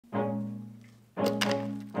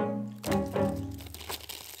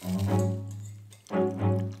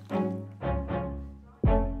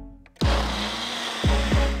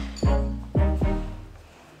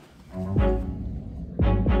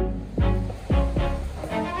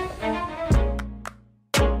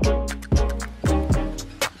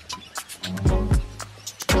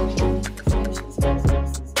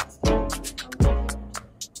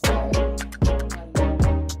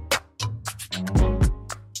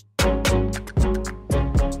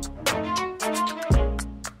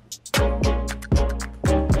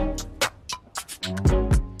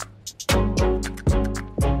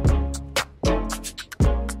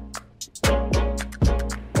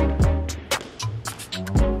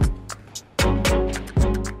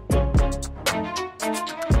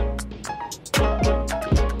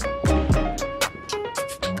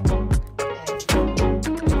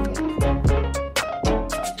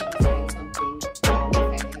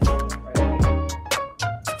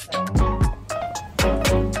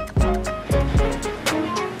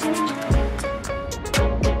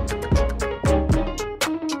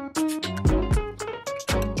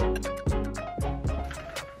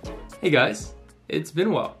Hey guys, it's been a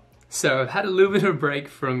while. So I've had a little bit of a break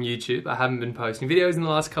from YouTube. I haven't been posting videos in the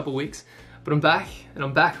last couple of weeks, but I'm back, and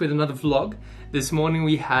I'm back with another vlog. This morning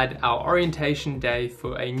we had our orientation day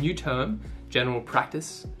for a new term, general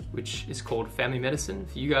practice, which is called family medicine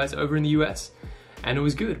for you guys over in the US. And it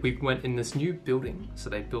was good. We went in this new building. So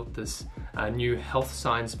they built this new health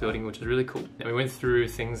science building, which is really cool. And we went through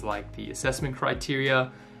things like the assessment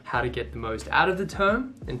criteria, how to get the most out of the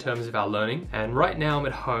term in terms of our learning. And right now I'm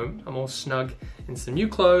at home. I'm all snug in some new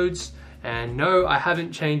clothes. And no, I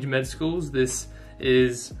haven't changed med schools. This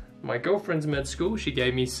is my girlfriend's med school. She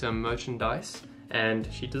gave me some merchandise and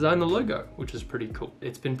she designed the logo, which is pretty cool.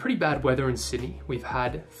 It's been pretty bad weather in Sydney. We've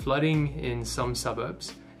had flooding in some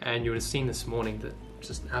suburbs, and you would have seen this morning that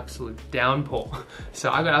just an absolute downpour.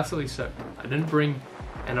 So I got absolutely soaked. I didn't bring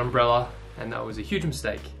an umbrella, and that was a huge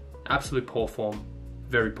mistake. Absolute poor form,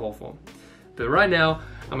 very poor form. But right now,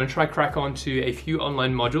 I'm gonna try crack on to a few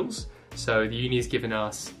online modules. So the uni's given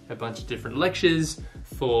us a bunch of different lectures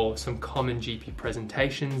for some common GP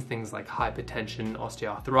presentations, things like hypertension,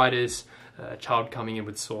 osteoarthritis, a child coming in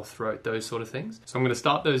with sore throat, those sort of things. So I'm gonna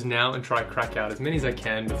start those now and try crack out as many as I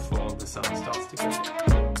can before the sun starts to go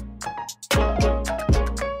down.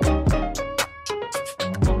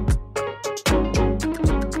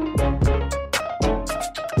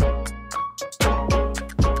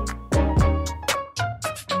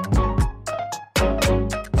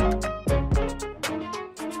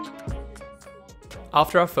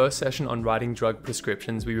 After our first session on writing drug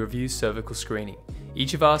prescriptions, we review cervical screening.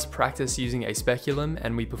 Each of us practice using a speculum,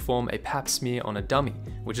 and we perform a pap smear on a dummy,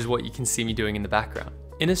 which is what you can see me doing in the background.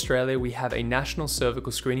 In Australia, we have a national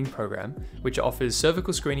cervical screening program, which offers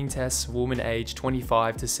cervical screening tests for women aged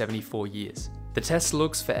 25 to 74 years. The test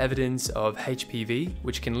looks for evidence of HPV,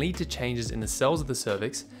 which can lead to changes in the cells of the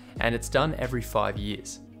cervix, and it's done every 5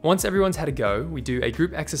 years. Once everyone's had a go, we do a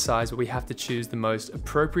group exercise where we have to choose the most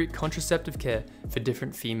appropriate contraceptive care for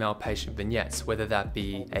different female patient vignettes, whether that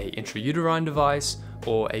be an intrauterine device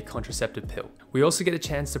or a contraceptive pill. We also get a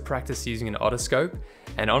chance to practice using an otoscope,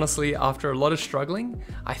 and honestly, after a lot of struggling,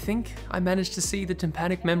 I think I managed to see the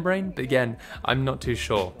tympanic membrane, but again, I'm not too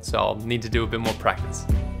sure, so I'll need to do a bit more practice.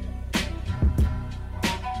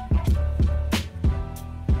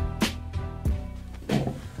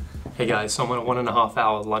 Hey guys, so I'm on a 1.5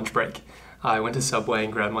 hour lunch break. I went to Subway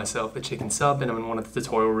and grabbed myself a chicken sub, and I'm in one of the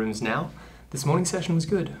tutorial rooms now. This morning's session was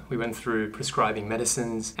good. We went through prescribing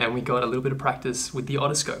medicines, and we got a little bit of practice with the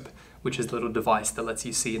otoscope, which is a little device that lets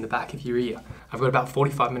you see in the back of your ear. I've got about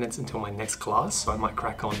 45 minutes until my next class, so I might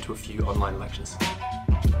crack on to a few online lectures.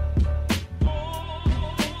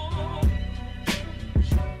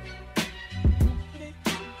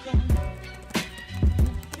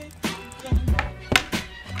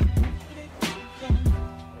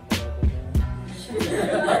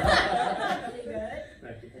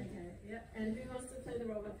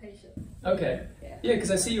 Okay. Yeah,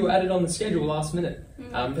 because I see you were added on the schedule last minute. We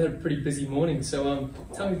had a pretty busy morning, so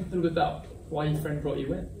tell me a little bit about why your friend brought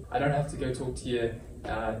you in. I don't have to go talk to your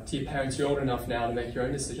parents. You're old enough now to make your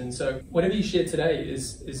own decisions. So whatever you share today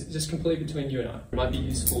is just completely between you and I. It might be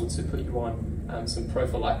useful to put you on some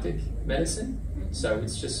prophylactic medicine. So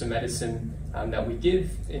it's just some medicine that we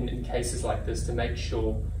give in cases like this to make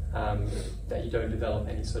sure that you don't develop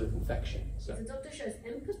any sort of infection. So. The doctor shows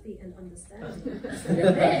empathy and understanding.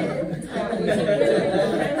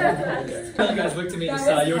 You guys looked at me and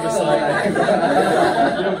decided you were just like...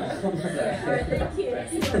 Alright, thank you.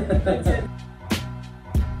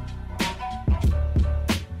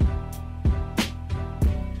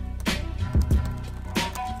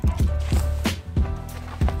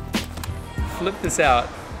 Flip this out,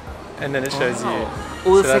 and then it shows you.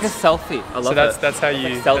 Oh, it's like a selfie. I love it. So that's how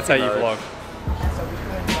you vlog.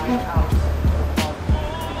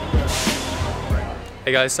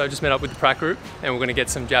 Hey guys, so I just met up with the prac group, and we're gonna get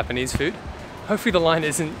some Japanese food. Hopefully the line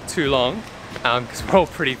isn't too long, because we're all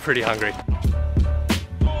pretty hungry.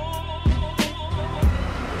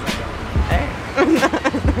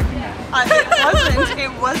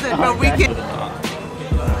 It wasn't, but we can.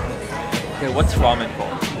 Okay, what's ramen for?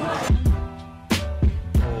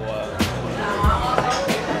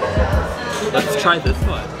 Let's try this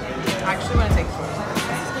one. I actually want to take photos.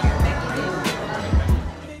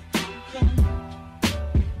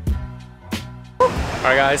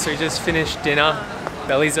 Alright guys, so we just finished dinner,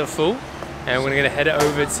 bellies are full, and we're gonna head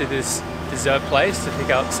over to this dessert place to pick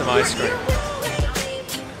up some ice cream.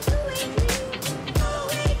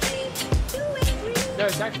 No,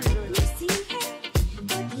 it's actually really good.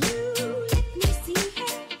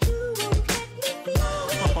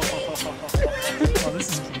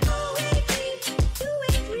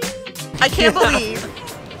 I can't believe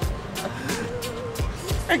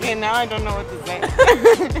Okay, now I don't know what to say.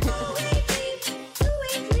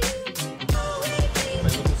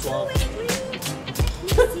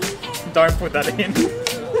 Don't put that in.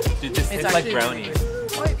 Dude, this tastes like brownies.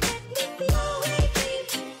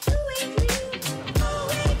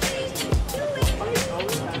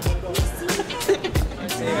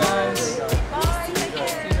 See you guys.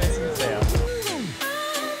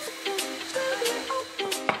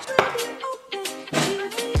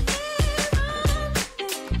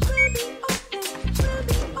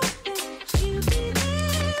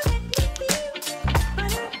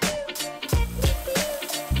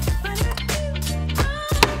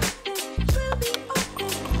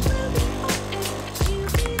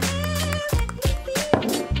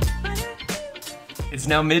 It's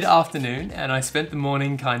now mid-afternoon and I spent the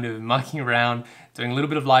morning kind of mucking around, doing a little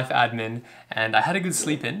bit of life admin, and I had a good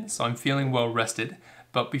sleep in, so I'm feeling well rested.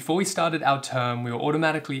 But before we started our term, we were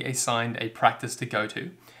automatically assigned a practice to go to.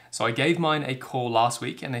 So I gave mine a call last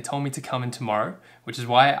week and they told me to come in tomorrow, which is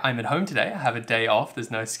why I'm at home today. I have a day off, there's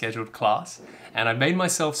no scheduled class. And I made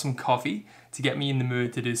myself some coffee to get me in the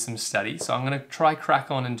mood to do some study. So I'm gonna try crack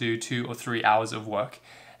on and do 2 or 3 hours of work.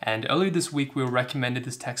 And earlier this week we were recommended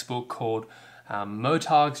this textbook called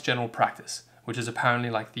Motag's General Practice, which is apparently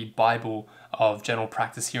like the Bible of general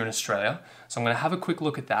practice here in Australia. So I'm going to have a quick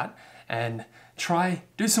look at that and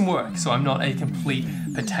do some work so I'm not a complete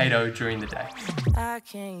potato during the day. I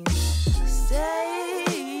can't stay.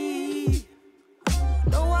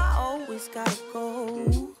 No, I always gotta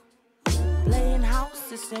go. Playing house,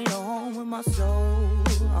 this ain't a home with my soul.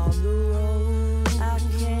 On the road, I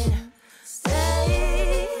can't stay.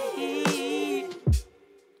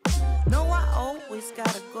 No, I always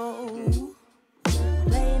gotta go.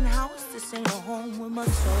 Playing house, this ain't a home with my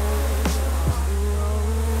soul.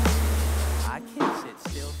 I can't sit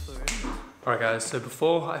still for it. Alright guys, so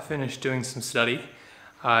before I finished doing some study,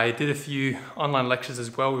 I did a few online lectures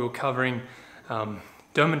as well. We were covering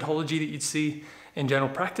dermatology that you'd see in general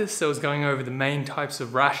practice. So I was going over the main types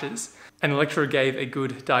of rashes, and the lecturer gave a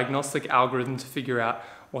good diagnostic algorithm to figure out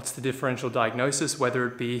what's the differential diagnosis, whether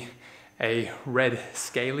it be a red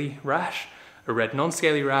scaly rash, a red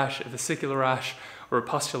non-scaly rash, a vesicular rash, or a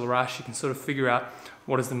pustular rash. You can sort of figure out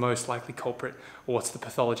what is the most likely culprit or what's the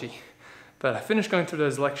pathology. But I finished going through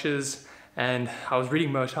those lectures and I was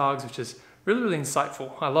reading Motag's, which is really, really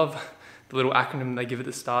insightful. I love the little acronym they give at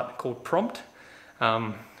the start called PROMPT,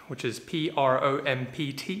 which is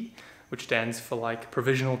P-R-O-M-P-T, which stands for like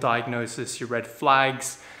provisional diagnosis, your red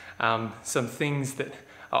flags, some things that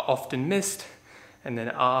are often missed, and then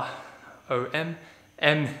R-O-M,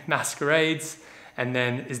 M masquerades, and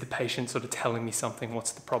then is the patient sort of telling me something,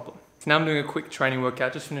 what's the problem? So now I'm doing a quick training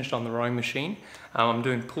workout, just finished on the rowing machine. I'm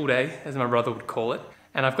doing pool day, as my brother would call it,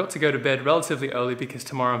 and I've got to go to bed relatively early because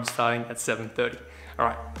tomorrow I'm starting at 7:30. All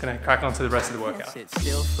right, gonna crack on to the rest of the workout. Sit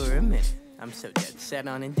still for a minute. I'm so dead set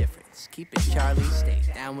on indifference. Keep it Charlie, stay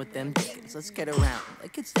down with them Dickens. Let's get around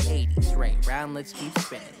like it's the 80s, right round, let's keep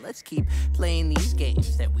spinning. Let's keep playing these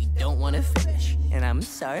games that we don't want to finish. And I'm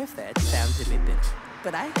sorry if that sounds a bit bitter,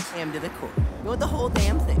 but I am to the core. You want the whole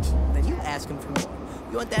damn thing, then you ask him for more.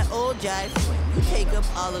 You want that old jive swing, you take up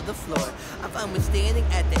all of the floor. I'm fine with standing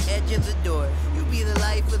at the edge of the door. You be the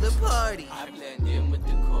life of the party. I blend in with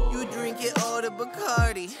the core. You drink it all to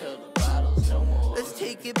Bacardi. Till the bottles no more. Let's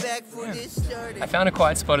take it back for this started. I found a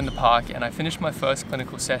quiet spot in the park and I finished my first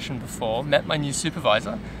clinical session before, met my new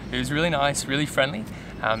supervisor, who was really nice, really friendly.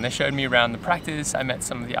 They showed me around the practice, I met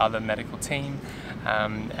some of the other medical team,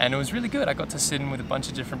 and it was really good. I got to sit in with a bunch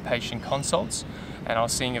of different patient consults, and I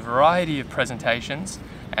was seeing a variety of presentations,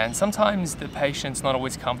 and sometimes the patient's not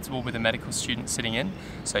always comfortable with a medical student sitting in,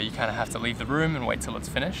 so you kind of have to leave the room and wait till it's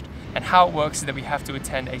finished. And how it works is that we have to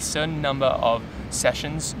attend a certain number of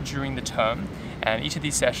sessions during the term, and each of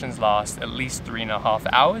these sessions last at least 3.5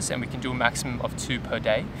 hours, and we can do a maximum of 2 per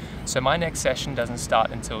day. So my next session doesn't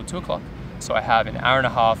start until 2 o'clock, so I have an hour and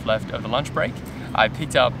a half left of the lunch break. I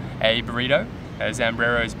picked up a burrito, a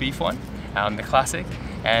Zambrero's beef one, the classic,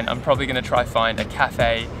 and I'm probably going to try find a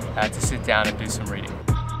cafe to sit down and do some reading.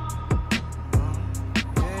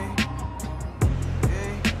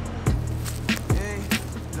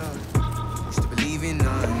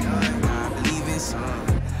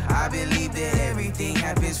 I believe that everything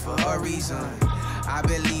happens for a reason. I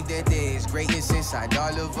believe that there is greatness inside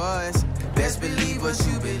all of us. Best believe what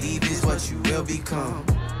you believe is what you will become.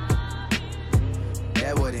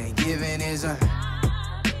 That what ain't given is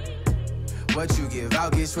what you give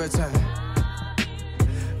out gets returned.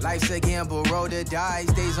 Life's a gamble, roll the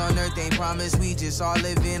dice. Days on earth ain't promised, we just all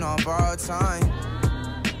living on borrowed time.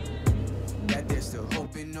 That there's still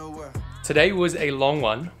hope in the world. Today was a long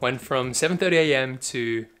one, went from 7:30 a.m.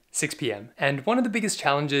 to 6 p.m. And one of the biggest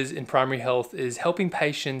challenges in primary health is helping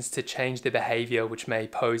patients to change their behavior which may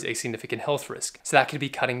pose a significant health risk. So that could be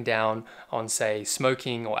cutting down on, say,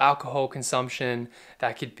 smoking or alcohol consumption.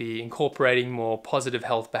 That could be incorporating more positive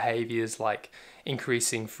health behaviors like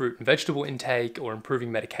increasing fruit and vegetable intake or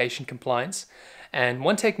improving medication compliance. And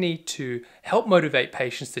one technique to help motivate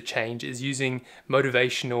patients to change is using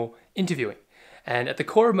motivational interviewing. And at the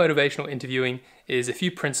core of motivational interviewing is a few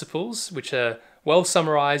principles which are well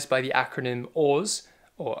summarized by the acronym OARS,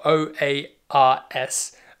 or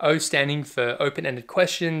O-A-R-S. O standing for open-ended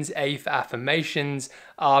questions, A for affirmations,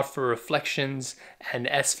 R for reflections, and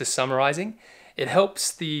S for summarizing. It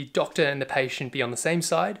helps the doctor and the patient be on the same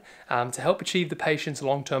side to help achieve the patient's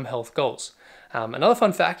long-term health goals. Another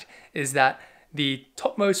fun fact is that the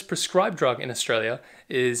topmost prescribed drug in Australia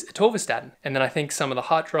is atorvastatin, and then I think some of the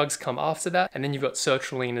heart drugs come after that, and then you've got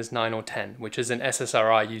sertraline as 9 or 10, which is an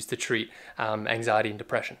SSRI used to treat anxiety and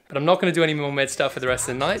depression. But I'm not going to do any more med stuff for the rest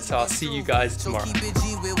of the night, so I'll see you guys tomorrow. So keep it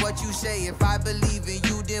G with what you say. If I believe in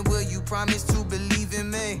you, then will you promise to believe in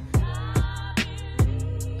me?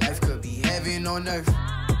 Life could be heaven on earth.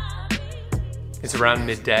 It's around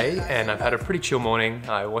midday and I've had a pretty chill morning.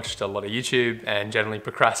 I watched a lot of YouTube and generally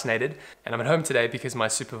procrastinated. And I'm at home today because my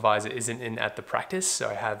supervisor isn't in at the practice, so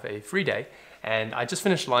I have a free day. And I just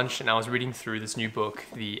finished lunch and I was reading through this new book,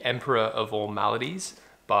 The Emperor of All Maladies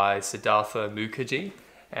by Siddhartha Mukherjee.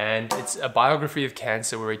 And it's a biography of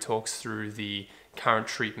cancer where he talks through the current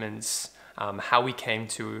treatments, how we came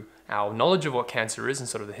to our knowledge of what cancer is and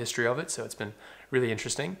sort of the history of it. So it's been really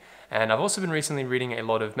interesting. And I've also been recently reading a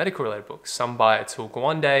lot of medical related books, some by Atul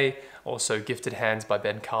Gawande, also Gifted Hands by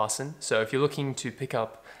Ben Carson. So if you're looking to pick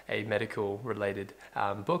up a medical related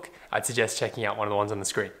book, I'd suggest checking out one of the ones on the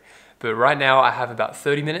screen. But right now I have about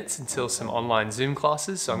 30 minutes until some online Zoom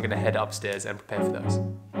classes, so I'm gonna head upstairs and prepare for those.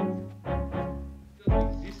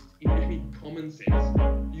 Doesn't exist in any common sense.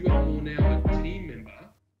 You are more now a team member.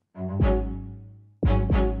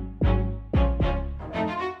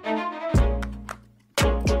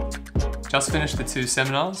 Just finished the two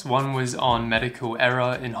seminars. One was on medical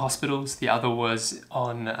error in hospitals. The other was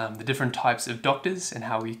on the different types of doctors and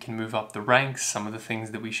how we can move up the ranks, some of the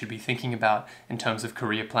things that we should be thinking about in terms of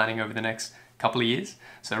career planning over the next couple of years.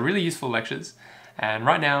 So really useful lectures. And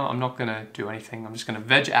right now I'm not gonna do anything. I'm just gonna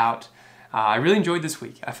veg out. I really enjoyed this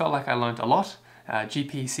week. I felt like I learned a lot.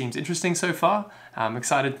 GP seems interesting so far. I'm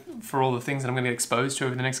excited for all the things that I'm gonna get exposed to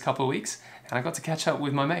over the next couple of weeks. And I got to catch up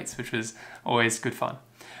with my mates, which was always good fun.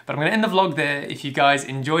 But I'm going to end the vlog there. If you guys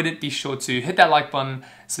enjoyed it, be sure to hit that like button,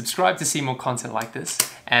 subscribe to see more content like this,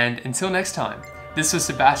 and until next time, this was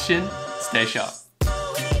Sebastian, stay sharp.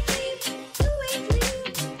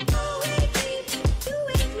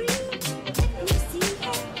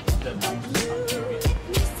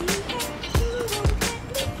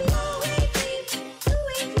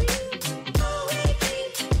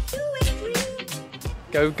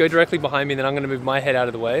 Go directly behind me, then I'm going to move my head out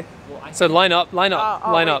of the way. So line up, line up,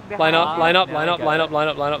 line up, line up, line up, line up, line up, line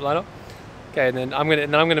up, line up, line up. Okay, and then I'm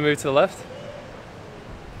going to move to the left.